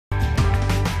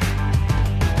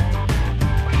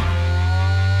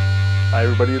Hi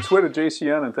everybody, it's Whit at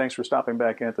JCN, and thanks for stopping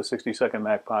back in at the 60-Second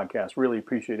Mac Podcast. Really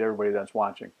appreciate everybody that's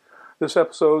watching. This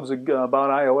episode's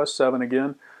about iOS 7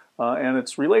 again, and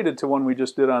it's related to one we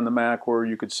just did on the Mac where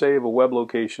you could save a web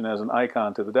location as an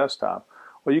icon to the desktop.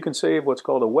 Well, you can save what's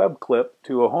called a WebClip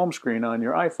to a home screen on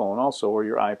your iPhone also, or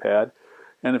your iPad.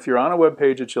 And if you're on a web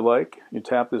page that you like, you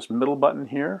tap this middle button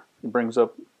here. It brings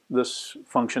up this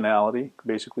functionality,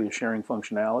 basically a sharing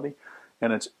functionality,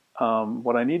 and it's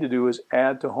what I need to do is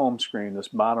add to home screen, this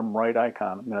bottom right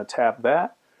icon. I'm going to tap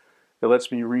that. It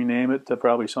lets me rename it to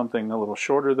probably something a little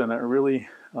shorter than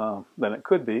it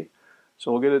could be.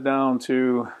 So we'll get it down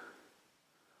to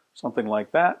something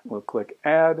like that. We'll click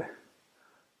Add,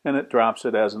 and it drops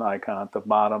it as an icon at the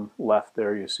bottom left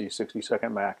there. You see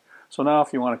 60-Second Mac. So now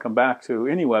if you want to come back to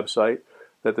any website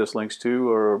that this links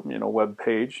to, or web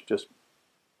page, just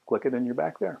click it and you're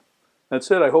back there.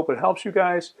 That's it. I hope it helps you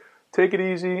guys. Take it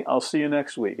easy. I'll see you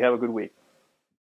next week. Have a good week.